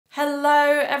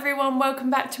Hello everyone, welcome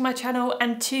back to my channel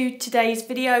and to today's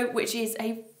video, which is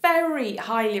a very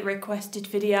highly requested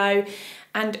video,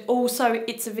 and also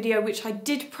it's a video which I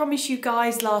did promise you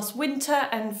guys last winter,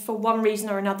 and for one reason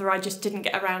or another I just didn't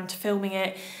get around to filming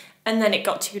it, and then it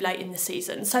got too late in the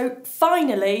season. So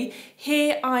finally,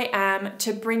 here I am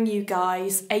to bring you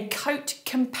guys a coat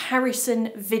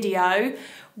comparison video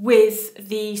with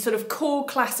the sort of core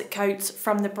classic coats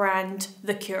from the brand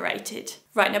The Curated.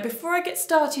 Right, now before I get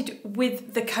started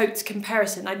with the coats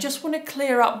comparison, I just want to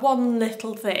clear up one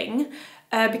little thing,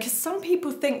 because some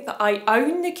people think that I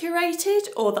own The Curated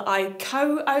or that I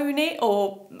co-own it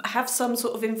or have some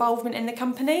sort of involvement in the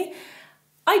company.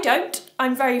 I don't.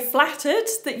 I'm very flattered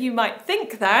that you might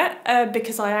think that,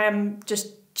 because I am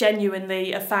just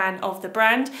genuinely a fan of the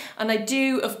brand, and I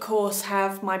do of course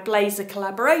have my blazer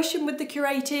collaboration with The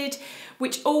Curated,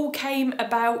 which all came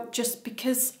about just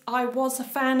because I was a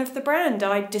fan of the brand.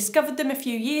 I discovered them a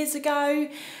few years ago,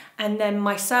 and then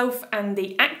myself and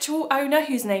the actual owner,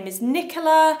 whose name is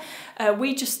Nicola,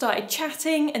 we just started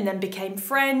chatting and then became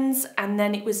friends, and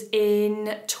then it was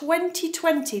in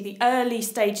 2020, the early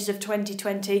stages of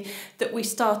 2020, that we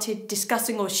started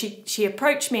discussing, or she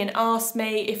approached me and asked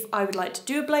me if I would like to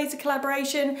do a blazer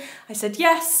collaboration. I said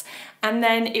yes, and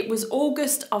then it was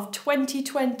August of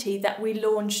 2020 that we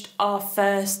launched our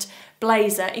first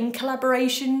blazer in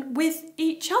collaboration with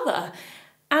each other.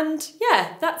 And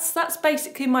yeah, that's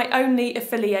basically my only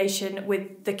affiliation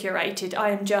with The Curated. I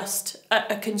am just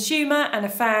a consumer and a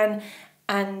fan,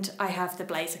 and I have the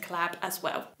blazer collab as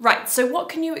well. Right, so what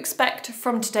can you expect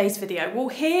from today's video? Well,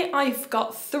 here I've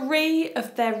got 3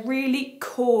 of their really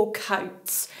core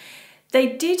coats. They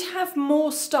did have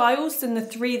more styles than the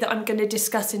 3 that I'm going to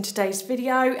discuss in today's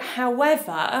video.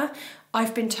 However,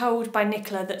 I've been told by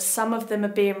Nicola that some of them are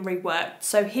being reworked.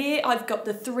 So here I've got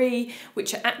the 3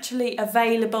 which are actually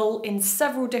available in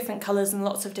several different colours and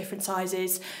lots of different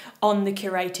sizes on the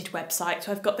Curated website.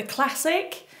 So I've got the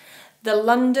Classic, the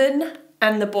London,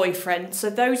 and the Boyfriend.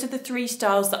 So those are the 3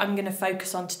 styles that I'm going to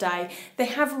focus on today. They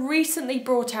have recently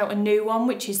brought out a new one,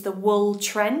 which is the Wool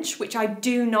Trench, which I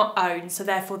do not own, so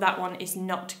therefore that one is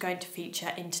not going to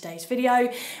feature in today's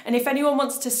video. And if anyone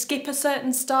wants to skip a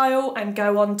certain style and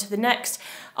go on to the next,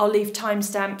 I'll leave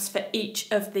timestamps for each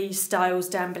of these styles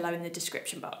down below in the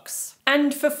description box.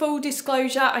 And for full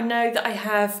disclosure, I know that I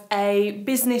have a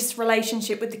business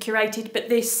relationship with The Curated, but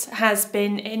this has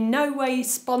been in no way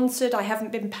sponsored. I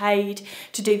haven't been paid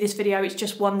to do this video. It's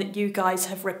just one that you guys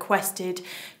have requested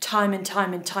time and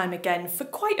time and time again for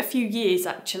quite a few years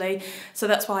actually. So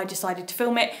that's why I decided to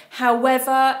film it.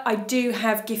 However, I do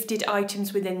have gifted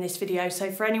items within this video. So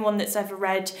for anyone that's ever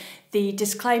read the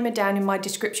disclaimer down in my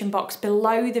description box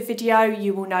below the video,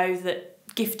 you will know that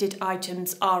gifted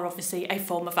items are obviously a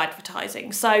form of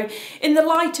advertising. So in the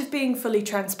light of being fully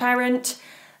transparent,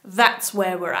 that's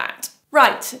where we're at.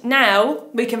 Right, now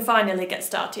we can finally get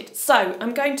started. So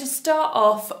I'm going to start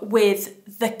off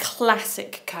with the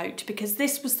Classic coat, because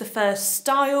this was the first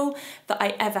style that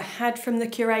I ever had from The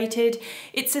Curated.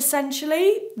 It's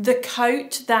essentially the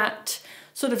coat that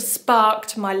sort of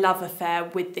sparked my love affair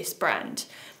with this brand.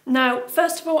 Now,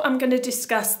 first of all, I'm going to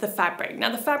discuss the fabric.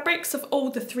 Now, the fabrics of all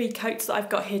the 3 coats that I've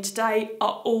got here today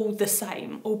are all the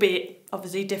same, albeit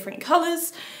obviously different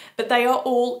colours, but they are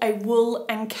all a wool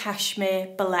and cashmere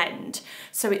blend.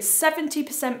 So it's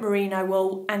 70% merino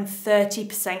wool and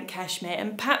 30% cashmere.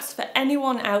 And perhaps for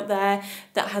anyone out there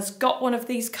that has got one of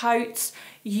these coats,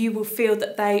 you will feel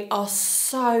that they are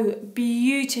so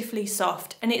beautifully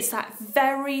soft, and it's that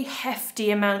very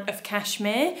hefty amount of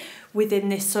cashmere within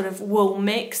this sort of wool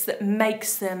mix that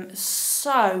makes them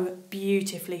so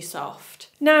beautifully soft.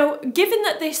 Now, given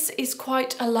that this is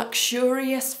quite a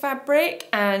luxurious fabric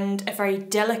and a very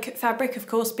delicate fabric, of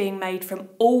course, being made from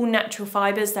all natural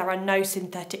fibres, there are no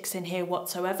synthetics in here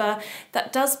whatsoever,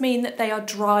 that does mean that they are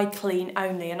dry clean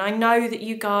only. And I know that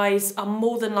you guys are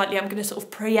more than likely, I'm going to sort of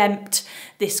preempt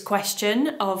this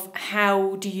question of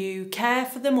how do you care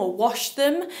for them or wash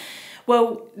them.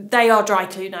 Well, they are dry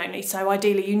clean only, so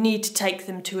ideally you need to take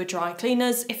them to a dry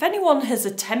cleaners. If anyone has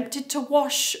attempted to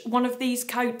wash one of these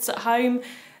coats at home,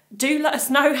 do let us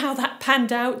know how that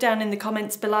panned out down in the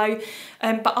comments below.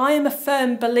 But I am a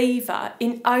firm believer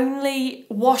in only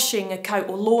washing a coat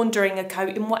or laundering a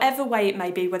coat in whatever way it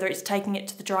may be, whether it's taking it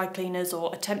to the dry cleaners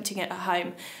or attempting it at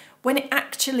home, when it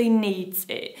actually needs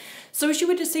it. So as you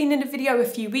would have seen in a video a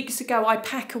few weeks ago, I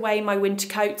pack away my winter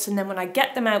coats, and then when I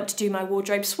get them out to do my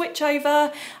wardrobe switch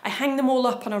over, I hang them all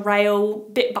up on a rail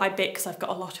bit by bit, because I've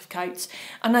got a lot of coats,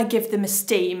 and I give them a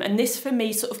steam, and this for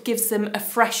me sort of gives them a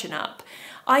freshen up.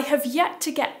 I have yet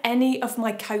to get any of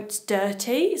my coats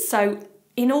dirty, so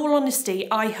in all honesty,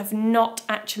 I have not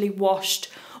actually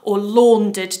washed or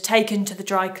laundered, taken to the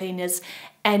dry cleaners,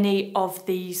 any of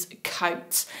these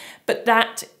coats. But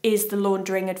that is the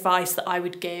laundering advice that I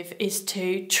would give, is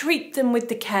to treat them with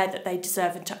the care that they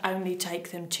deserve and to only take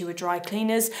them to a dry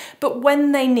cleaners, but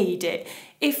when they need it.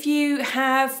 If you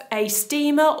have a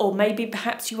steamer, or maybe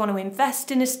perhaps you want to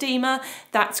invest in a steamer,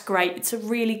 that's great. It's a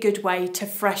really good way to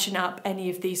freshen up any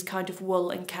of these kind of wool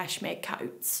and cashmere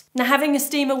coats. Now, having a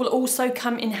steamer will also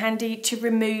come in handy to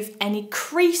remove any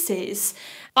creases.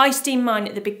 I steam mine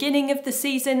at the beginning of the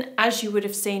season, as you would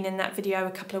have seen in that video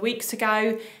a couple of weeks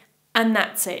ago, and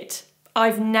that's it.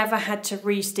 I've never had to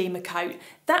re-steam a coat.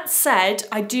 That said,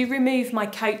 I do remove my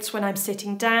coats when I'm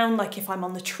sitting down, like if I'm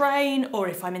on the train or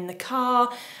if I'm in the car.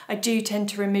 I do tend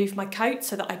to remove my coat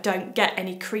so that I don't get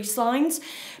any crease lines.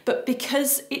 But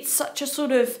because it's such a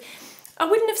sort of, I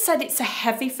wouldn't have said it's a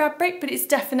heavy fabric, but it's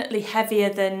definitely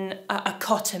heavier than a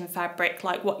cotton fabric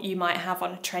like what you might have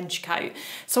on a trench coat.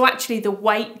 So actually the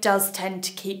weight does tend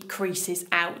to keep creases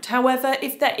out. However,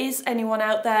 if there is anyone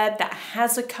out there that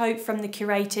has a coat from the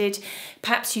Curated,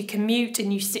 perhaps you commute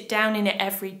and you sit down in it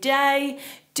every day,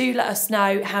 do let us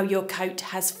know how your coat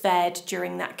has fared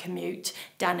during that commute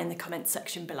down in the comments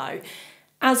section below.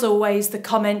 As always, the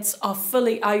comments are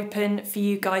fully open for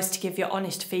you guys to give your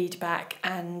honest feedback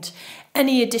and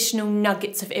any additional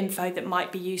nuggets of info that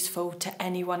might be useful to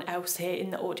anyone else here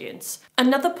in the audience.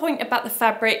 Another point about the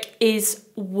fabric is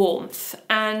warmth,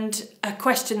 and a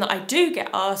question that I do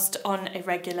get asked on a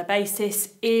regular basis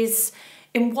is,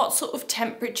 in what sort of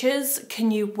temperatures can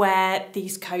you wear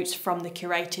these coats from the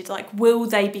Curated? Like, will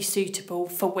they be suitable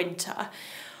for winter?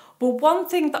 Well, one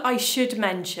thing that I should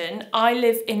mention, I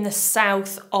live in the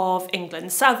south of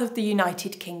England, south of the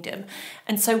United Kingdom,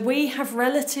 and so we have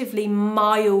relatively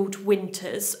mild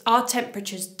winters. Our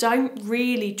temperatures don't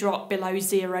really drop below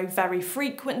zero very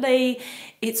frequently.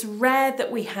 It's rare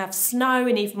that we have snow,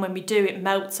 and even when we do, it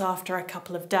melts after a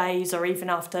couple of days or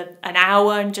even after an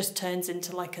hour and just turns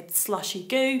into like a slushy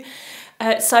goo.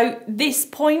 So this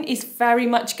point is very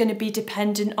much going to be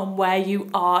dependent on where you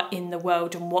are in the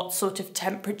world and what sort of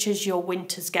temperatures your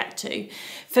winters get to.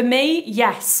 For me,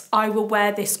 yes, I will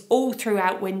wear this all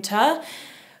throughout winter.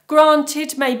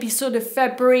 Granted, maybe sort of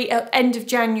February, end of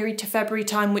January to February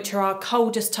time, which are our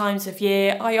coldest times of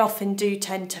year, I often do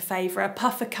tend to favour a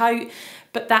puffer coat.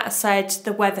 But that said,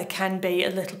 the weather can be a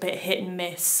little bit hit and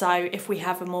miss. So if we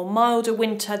have a more milder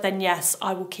winter, then yes,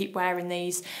 I will keep wearing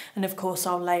these. And of course,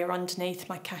 I'll layer underneath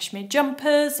my cashmere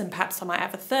jumpers and perhaps I might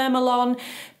have a thermal on.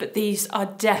 But these are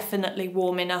definitely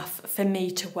warm enough for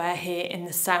me to wear here in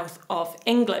the south of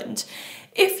England.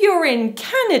 If you're in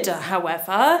Canada,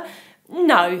 however,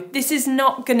 no, this is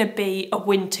not going to be a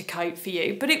winter coat for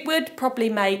you, but it would probably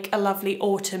make a lovely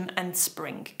autumn and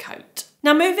spring coat.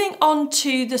 Now, moving on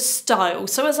to the style.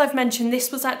 So as I've mentioned,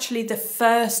 this was actually the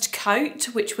first coat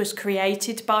which was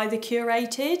created by the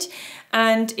Curated,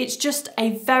 and it's just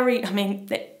a very, I mean,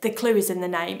 the clue is in the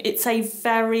name. It's a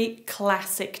very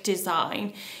classic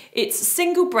design. It's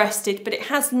single-breasted, but it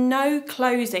has no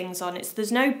closings on it. So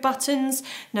there's no buttons,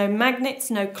 no magnets,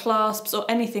 no clasps or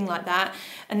anything like that.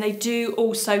 And they do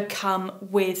also come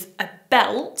with a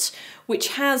belt,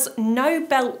 which has no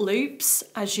belt loops,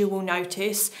 as you will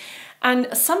notice.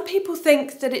 And some people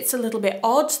think that it's a little bit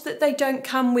odd that they don't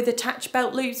come with attached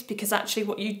belt loops, because actually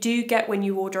what you do get when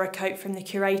you order a coat from the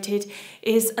Curated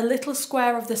is a little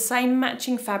square of the same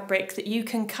matching fabric that you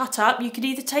can cut up. You could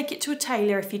either take it to a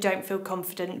tailor if you don't feel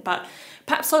confident, but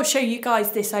perhaps I'll show you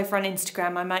guys this over on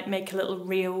Instagram. I might make a little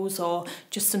reels or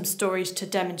just some stories to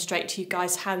demonstrate to you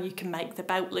guys how you can make the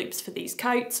belt loops for these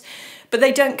coats. But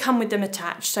they don't come with them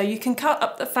attached. So you can cut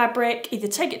up the fabric, either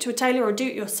take it to a tailor or do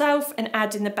it yourself and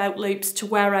add in the belt loops to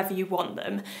wherever you want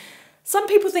them. Some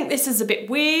people think this is a bit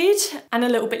weird and a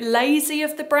little bit lazy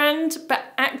of the brand,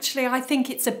 but actually I think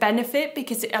it's a benefit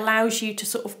because it allows you to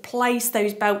sort of place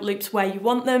those belt loops where you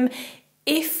want them,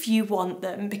 if you want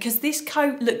them, because this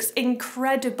coat looks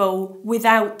incredible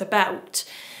without the belt.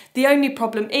 The only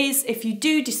problem is if you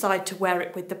do decide to wear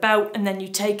it with the belt and then you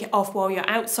take it off while you're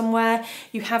out somewhere,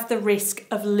 you have the risk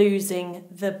of losing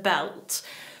the belt.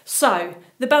 So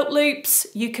the belt loops,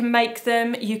 you can make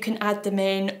them, you can add them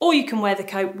in, or you can wear the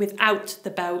coat without the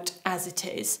belt as it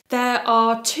is. There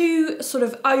are two sort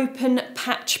of open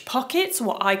patch pockets,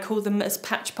 what I call them as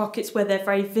patch pockets, where they're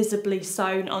very visibly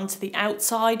sewn onto the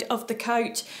outside of the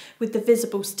coat with the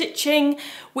visible stitching,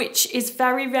 which is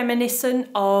very reminiscent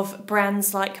of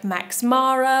brands like Max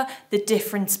Mara. The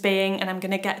difference being, and I'm going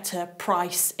to get to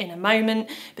price in a moment,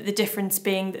 but the difference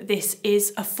being that this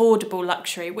is affordable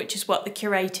luxury, which is what the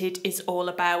Curated is all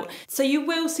about. So you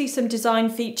will see some design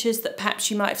features that perhaps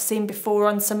you might have seen before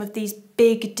on some of these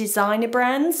big designer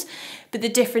brands, but the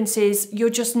difference is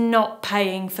you're just not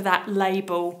paying for that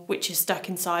label which is stuck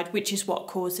inside, which is what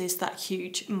causes that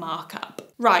huge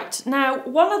markup. Right, now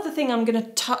one other thing I'm going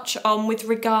to touch on with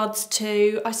regards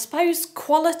to, I suppose,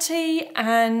 quality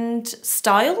and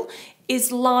style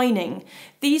is lining.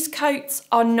 These coats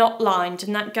are not lined,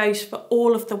 and that goes for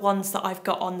all of the ones that I've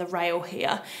got on the rail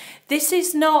here. This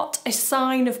is not a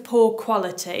sign of poor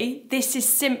quality. This is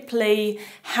simply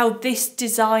how this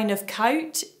design of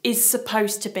coat is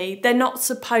supposed to be. They're not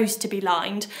supposed to be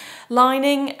lined.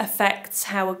 Lining affects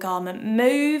how a garment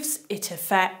moves, it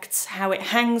affects how it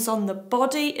hangs on the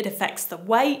body, it affects the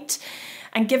weight.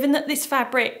 And given that this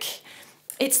fabric,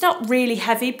 it's not really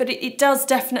heavy, but it does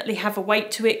definitely have a weight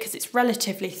to it because it's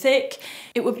relatively thick.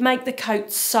 It would make the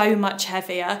coat so much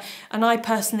heavier. And I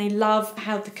personally love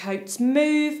how the coats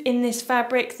move in this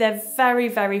fabric. They're very,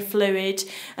 very fluid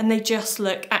and they just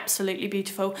look absolutely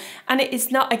beautiful. And it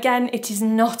is not, again, it is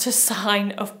not a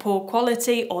sign of poor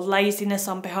quality or laziness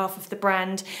on behalf of the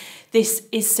brand. This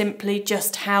is simply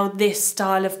just how this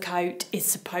style of coat is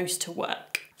supposed to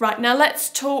work. Right, now let's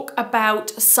talk about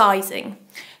sizing.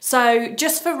 So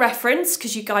just for reference,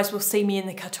 because you guys will see me in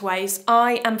the cutaways,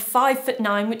 I am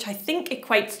 5'9", which I think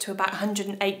equates to about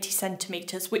 180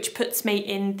 centimetres, which puts me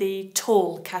in the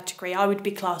tall category. I would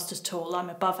be classed as tall,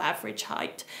 I'm above average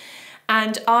height.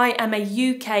 And I am a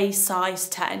UK size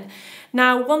 10.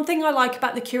 Now, one thing I like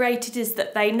about the Curated is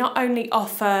that they not only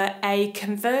offer a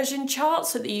conversion chart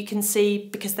so that you can see,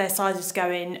 because their sizes go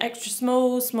in extra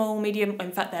small, small, medium,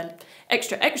 in fact they're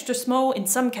extra, extra small, in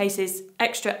some cases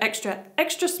extra, extra,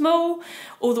 extra small,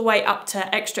 all the way up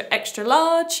to extra, extra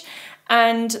large.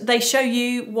 And they show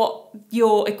you what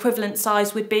your equivalent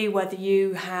size would be, whether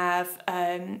you have,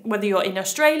 whether you're in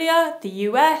Australia, the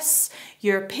US,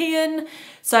 European.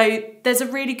 So there's a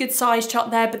really good size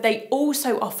chart there, but they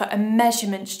also offer a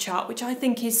measurements chart, which I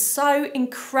think is so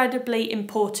incredibly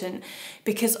important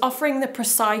because offering the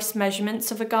precise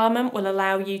measurements of a garment will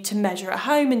allow you to measure at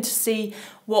home and to see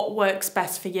what works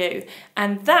best for you.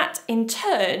 And that in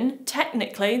turn,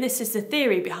 technically, this is the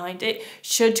theory behind it,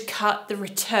 should cut the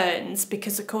returns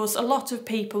because of course a lot of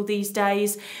people these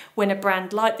days, when a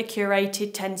brand like the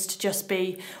Curated tends to just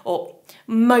be, or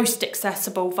most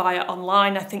accessible via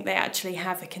online. I think they actually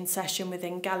have a concession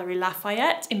within Galeries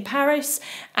Lafayette in Paris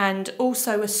and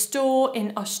also a store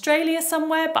in Australia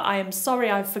somewhere, but I am sorry,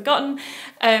 I've forgotten.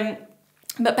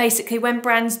 But basically when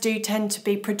brands do tend to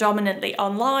be predominantly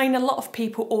online, a lot of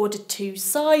people order 2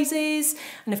 sizes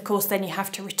and of course then you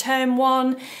have to return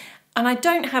one. And I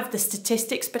don't have the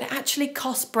statistics, but it actually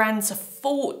costs brands a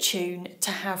fortune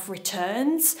to have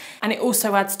returns. And it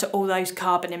also adds to all those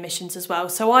carbon emissions as well.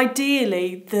 So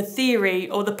ideally, the theory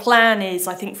or the plan is,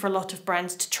 I think, for a lot of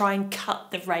brands to try and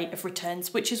cut the rate of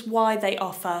returns, which is why they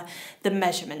offer the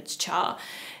measurements chart.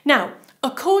 Now,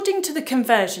 according to the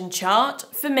conversion chart,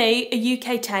 for me, a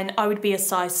UK 10, I would be a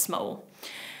size small.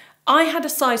 I had a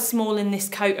size small in this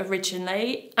coat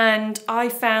originally and I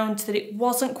found that it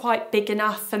wasn't quite big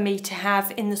enough for me to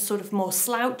have in the sort of more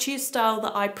slouchy style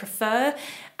that I prefer,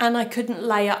 and I couldn't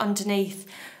layer underneath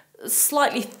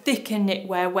slightly thicker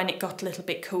knitwear when it got a little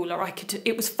bit cooler.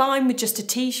 It was fine with just a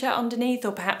t-shirt underneath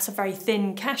or perhaps a very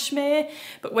thin cashmere,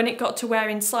 but when it got to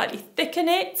wearing slightly thicker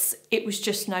knits, it was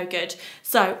just no good.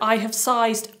 So I have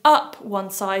sized up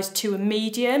 1 size to a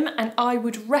medium, and I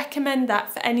would recommend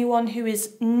that for anyone who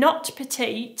is not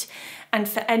petite and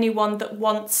for anyone that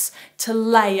wants to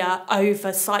layer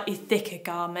over slightly thicker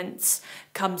garments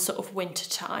come sort of winter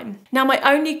time. Now, my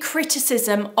only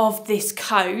criticism of this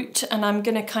coat, and I'm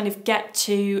going to kind of get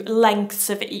to lengths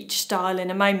of each style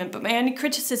in a moment, but my only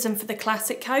criticism for the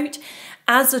classic coat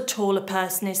as a taller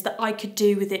person is that I could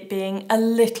do with it being a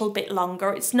little bit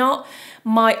longer. It's not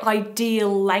my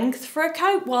ideal length for a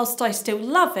coat. Whilst I still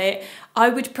love it, I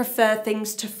would prefer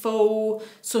things to fall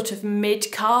sort of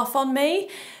mid-calf on me.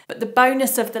 But the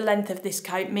bonus of the length of this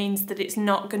coat means that it's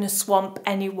not going to swamp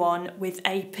anyone with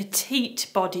a petite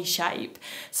body shape.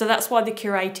 So that's why the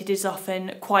Curated is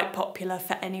often quite popular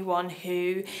for anyone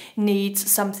who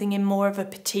needs something in more of a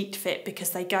petite fit, because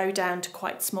they go down to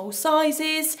quite small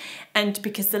sizes and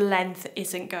because the length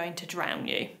isn't going to drown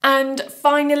you. And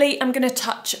finally, I'm going to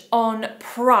touch on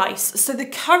price. So the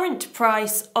current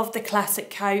price of the classic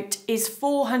coat is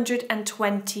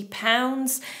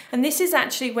 £420. And this is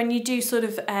actually when you do sort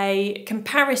of a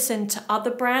comparison to other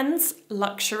brands,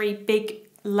 luxury big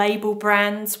label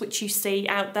brands which you see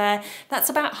out there, that's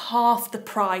about half the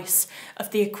price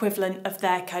of the equivalent of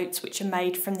their coats, which are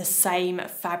made from the same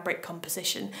fabric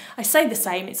composition. I say the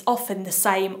same, it's often the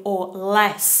same or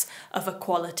less of a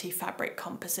quality fabric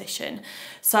composition.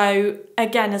 So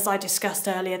again, as I discussed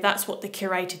earlier, that's what the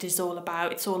Curated is all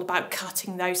about. It's all about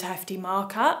cutting those hefty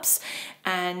markups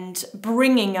and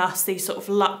bringing us these sort of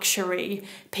luxury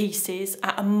pieces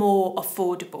at a more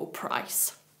affordable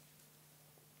price.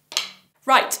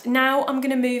 Right, now I'm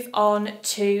going to move on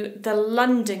to the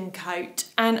London coat,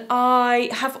 and I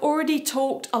have already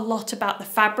talked a lot about the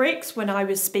fabrics when I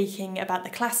was speaking about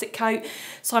the classic coat,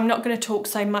 so I'm not going to talk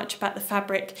so much about the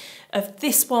fabric of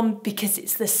this one because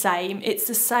it's the same. It's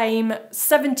the same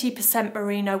 70%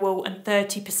 merino wool and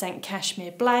 30%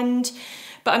 cashmere blend.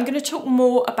 But I'm going to talk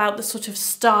more about the sort of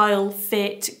style,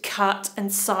 fit, cut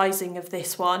and sizing of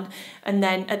this one. And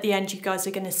then at the end, you guys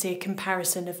are going to see a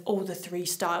comparison of all the three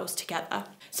styles together.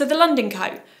 So the London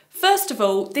coat. First of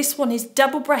all, this one is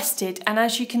double-breasted, and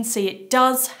as you can see, it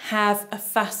does have a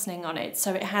fastening on it.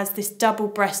 So it has this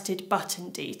double-breasted button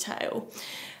detail.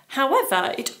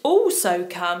 However, it also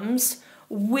comes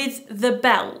with the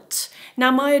belt.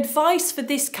 Now, my advice for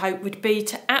this coat would be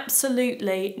to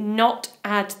absolutely not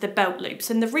add the belt loops,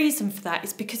 and the reason for that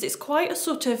is because it's quite a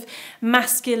sort of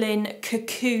masculine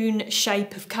cocoon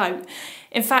shape of coat.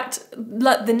 In fact,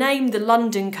 the name the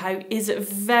London coat is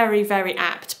very, very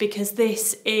apt because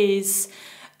this is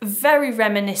very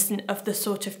reminiscent of the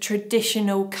sort of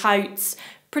traditional coats,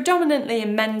 predominantly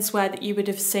in menswear, that you would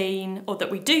have seen, or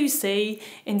that we do see,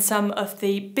 in some of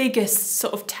the biggest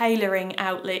sort of tailoring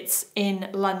outlets in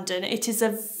London. It is a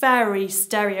very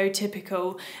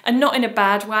stereotypical, and not in a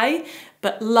bad way,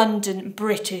 but London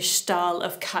British style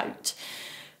of coat.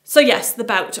 So yes, the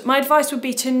belt. My advice would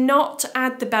be to not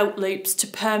add the belt loops to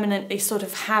permanently sort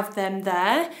of have them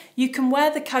there. You can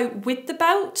wear the coat with the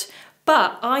belt,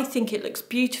 but I think it looks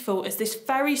beautiful as this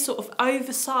very sort of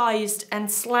oversized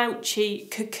and slouchy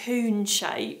cocoon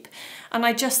shape. And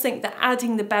I just think that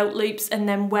adding the belt loops and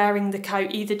then wearing the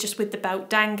coat either just with the belt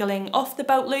dangling off the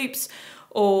belt loops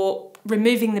or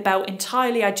removing the belt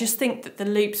entirely, I just think that the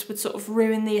loops would sort of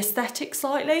ruin the aesthetic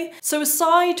slightly. So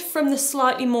aside from the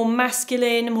slightly more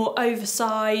masculine, more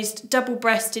oversized,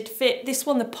 double-breasted fit, this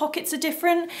one, the pockets are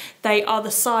different. They are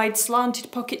the side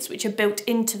slanted pockets which are built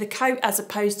into the coat as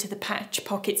opposed to the patch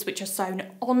pockets which are sewn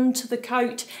onto the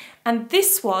coat. And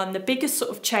this one, the biggest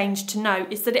sort of change to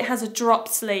note is that it has a drop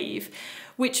sleeve,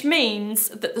 which means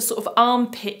that the sort of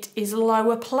armpit is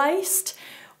lower placed,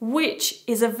 which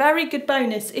is a very good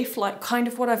bonus if, like kind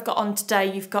of what I've got on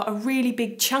today, you've got a really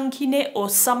big chunky knit or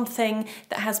something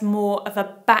that has more of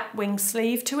a batwing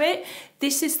sleeve to it.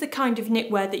 This is the kind of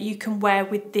knitwear that you can wear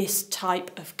with this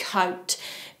type of coat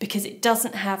because it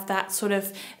doesn't have that sort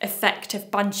of effect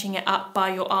of bunching it up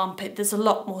by your armpit. There's a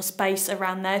lot more space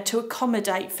around there to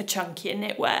accommodate for chunkier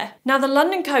knitwear. Now, the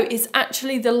London coat is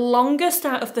actually the longest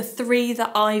out of the three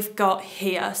that I've got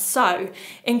here. So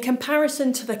in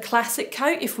comparison to the classic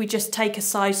coat, if we just take a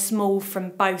size small from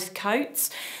both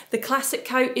coats, the classic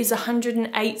coat is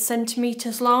 108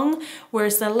 centimetres long,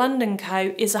 whereas the London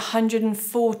coat is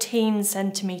 114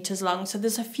 centimetres long. So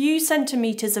there's a few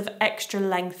centimetres of extra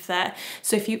length there.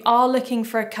 So if you are looking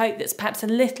for a coat that's perhaps a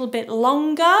little bit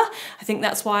longer, I think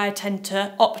that's why I tend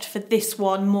to opt for this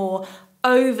one more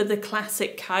over the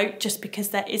classic coat, just because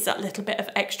there is that little bit of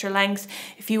extra length.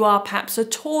 If you are perhaps a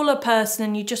taller person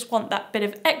and you just want that bit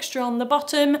of extra on the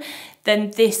bottom,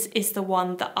 then this is the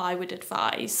one that I would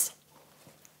advise.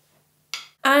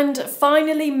 And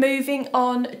finally, moving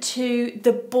on to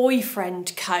the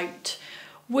boyfriend coat,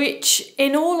 which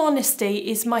in all honesty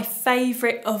is my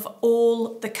favourite of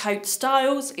all the coat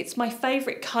styles. It's my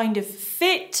favourite kind of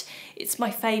fit, it's my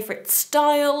favourite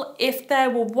style. If there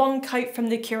were one coat from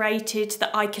the Curated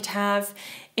that I could have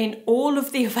in all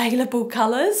of the available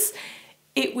colours,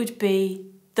 it would be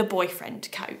the boyfriend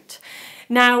coat.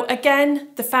 Now again,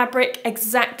 the fabric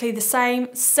exactly the same,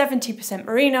 70%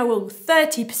 merino wool,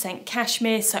 30%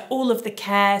 cashmere, so all of the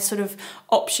care sort of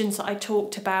options that I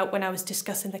talked about when I was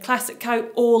discussing the classic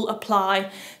coat all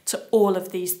apply to all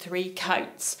of these three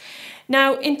coats.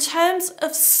 Now in terms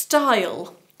of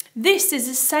style, this is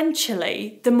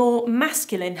essentially the more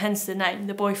masculine, hence the name,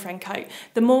 the boyfriend coat,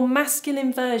 the more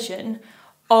masculine version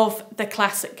of the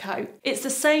classic coat. It's the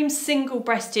same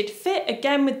single-breasted fit,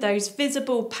 again with those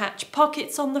visible patch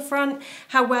pockets on the front.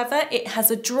 However, it has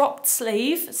a dropped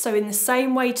sleeve, so in the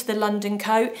same way to the London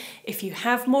coat, if you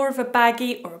have more of a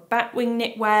baggy or a batwing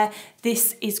knitwear,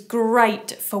 this is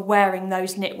great for wearing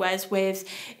those knitwears with.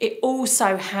 It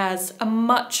also has a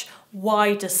much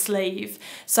wider sleeve.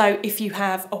 So if you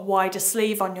have a wider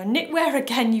sleeve on your knitwear,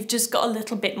 again, you've just got a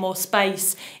little bit more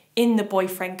space in the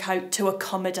boyfriend coat to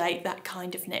accommodate that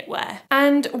kind of knitwear.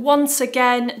 And once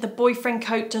again, the boyfriend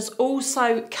coat does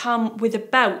also come with a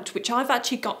belt, which I've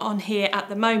actually got on here at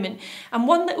the moment. And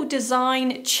one little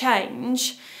design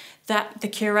change that the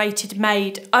Curated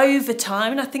made over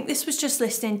time, and I think this was just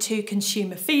listening to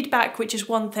consumer feedback, which is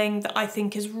one thing that I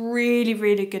think is really,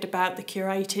 really good about the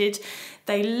Curated.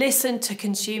 They listen to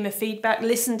consumer feedback,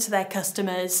 listen to their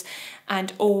customers,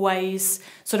 and always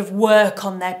sort of work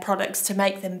on their products to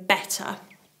make them better.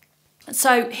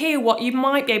 So here, what you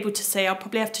might be able to see, I'll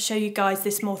probably have to show you guys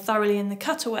this more thoroughly in the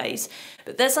cutaways,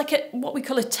 but there's like what we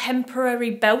call a temporary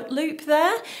belt loop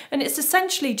there, and it's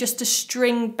essentially just a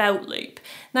string belt loop.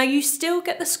 Now you still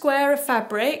get the square of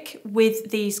fabric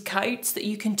with these coats that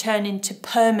you can turn into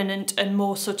permanent and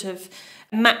more sort of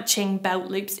matching belt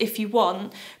loops if you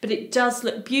want, but it does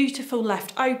look beautiful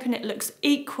left open. It looks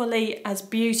equally as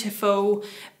beautiful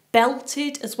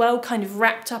belted as well, kind of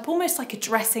wrapped up almost like a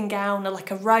dressing gown or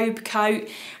like a robe coat.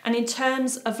 And in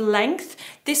terms of length,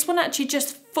 this one actually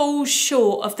just falls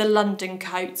short of the London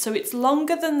coat, so it's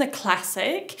longer than the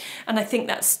classic, and I think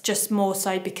that's just more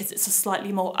so because it's a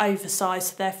slightly more oversized,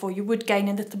 so therefore you would gain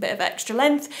a little bit of extra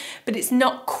length, but it's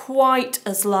not quite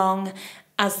as long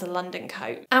as the London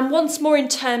coat. And once more in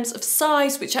terms of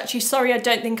size, which actually, sorry, I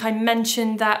don't think I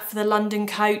mentioned that for the London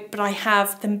coat, but I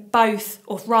have them both,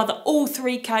 or rather all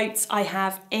three coats I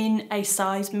have in a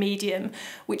size medium,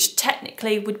 which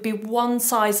technically would be one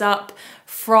size up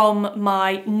from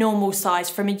my normal size,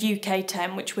 from a UK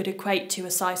 10, which would equate to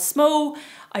a size small.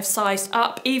 I've sized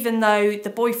up, even though the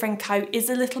boyfriend coat is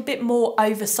a little bit more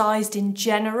oversized in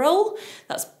general.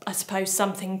 That's, I suppose,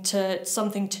 something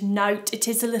to note. It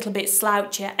is a little bit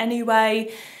slouchier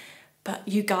anyway, but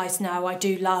you guys know I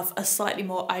do love a slightly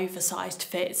more oversized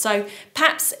fit. So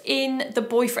perhaps in the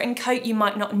boyfriend coat, you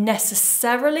might not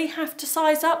necessarily have to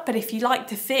size up, but if you like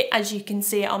the fit, as you can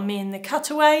see it on me in the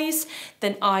cutaways,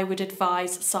 then I would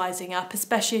advise sizing up,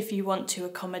 especially if you want to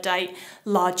accommodate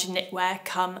larger knitwear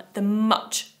come the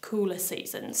much cooler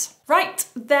seasons. Right,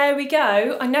 there we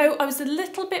go. I know I was a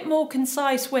little bit more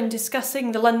concise when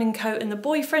discussing the London coat and the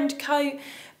boyfriend coat,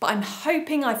 but I'm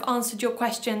hoping I've answered your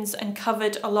questions and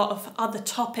covered a lot of other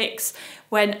topics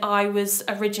when I was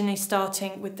originally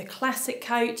starting with the classic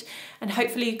coat, and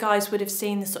hopefully you guys would have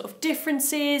seen the sort of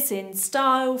differences in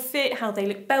style, fit, how they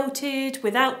look belted,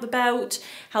 without the belt,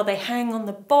 how they hang on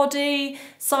the body,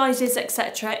 sizes,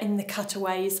 etc. in the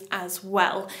cutaways as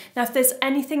well. Now, if there's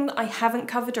anything that I haven't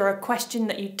covered or a question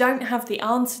that you don't have the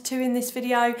answer to in this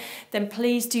video, then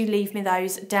please do leave me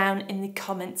those down in the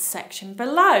comments section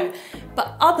below.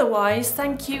 But otherwise,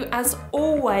 thank you as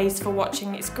always for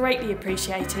watching. It's greatly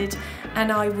appreciated,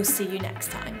 and I will see you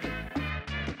next time.